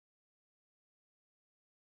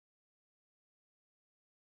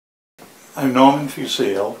I'm Norman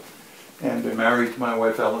Fucile, and been married to my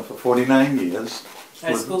wife Ellen for 49 years.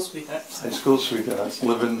 High school sweethearts. High school sweethearts.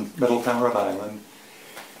 Live in Middletown, Rhode Island,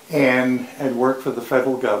 and had worked for the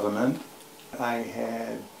federal government. I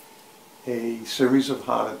had a series of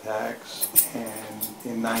heart attacks, and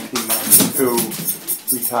in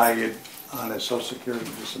 1992 retired on a Social Security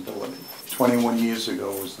disability. 21 years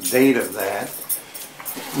ago was the date of that.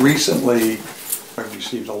 Recently, I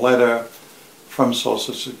received a letter from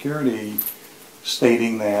Social Security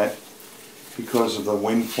stating that because of the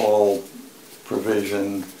windfall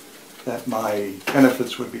provision that my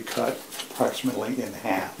benefits would be cut approximately in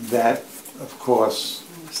half. That, of course,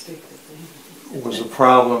 was a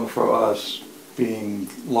problem for us being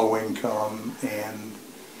low income and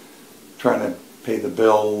trying to pay the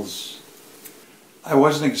bills. I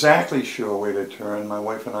wasn't exactly sure where to turn. My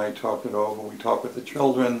wife and I talked it over. We talked with the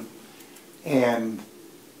children, and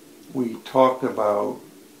we talked about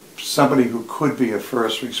somebody who could be a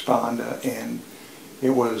first responder, and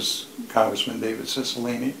it was Congressman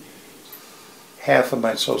Cicilline. Half of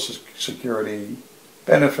my Social Security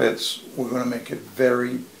benefits were going to make it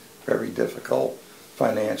very, very difficult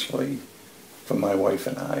financially for my wife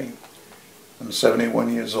and I. I'm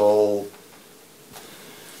 71 years old.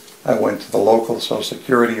 I went to the local Social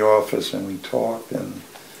Security office and we talked, and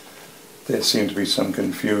there seemed to be some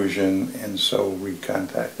confusion, and so we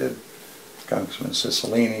contacted Congressman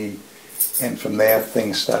Cicilline, and from there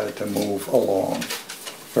things started to move along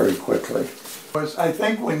very quickly. I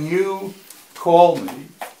think when you called me,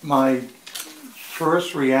 my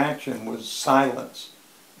first reaction was silence.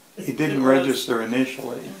 It didn't register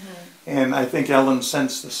initially, and I think Ellen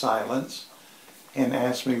sensed the silence and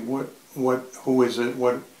asked me, who is it,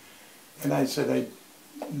 what, and I said,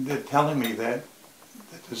 they're telling me that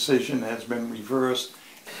the decision has been reversed.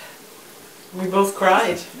 We both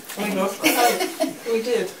cried. We both cried. We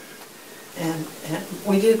did. And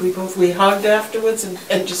we did. We hugged afterwards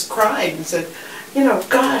and just cried and said, you know,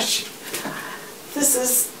 gosh, this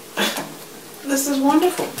is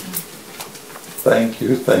wonderful. Thank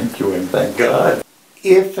you, and thank God.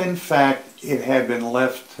 If in fact it had been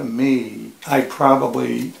left to me, I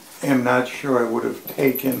probably am not sure I would have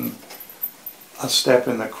taken a step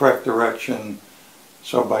in the correct direction.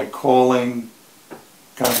 So by calling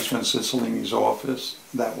Congressman Cicilline's office,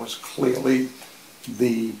 that was clearly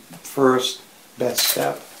the first best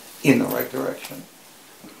step in the right direction.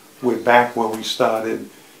 We're back where we started,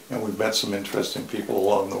 and we've met some interesting people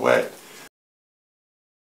along the way.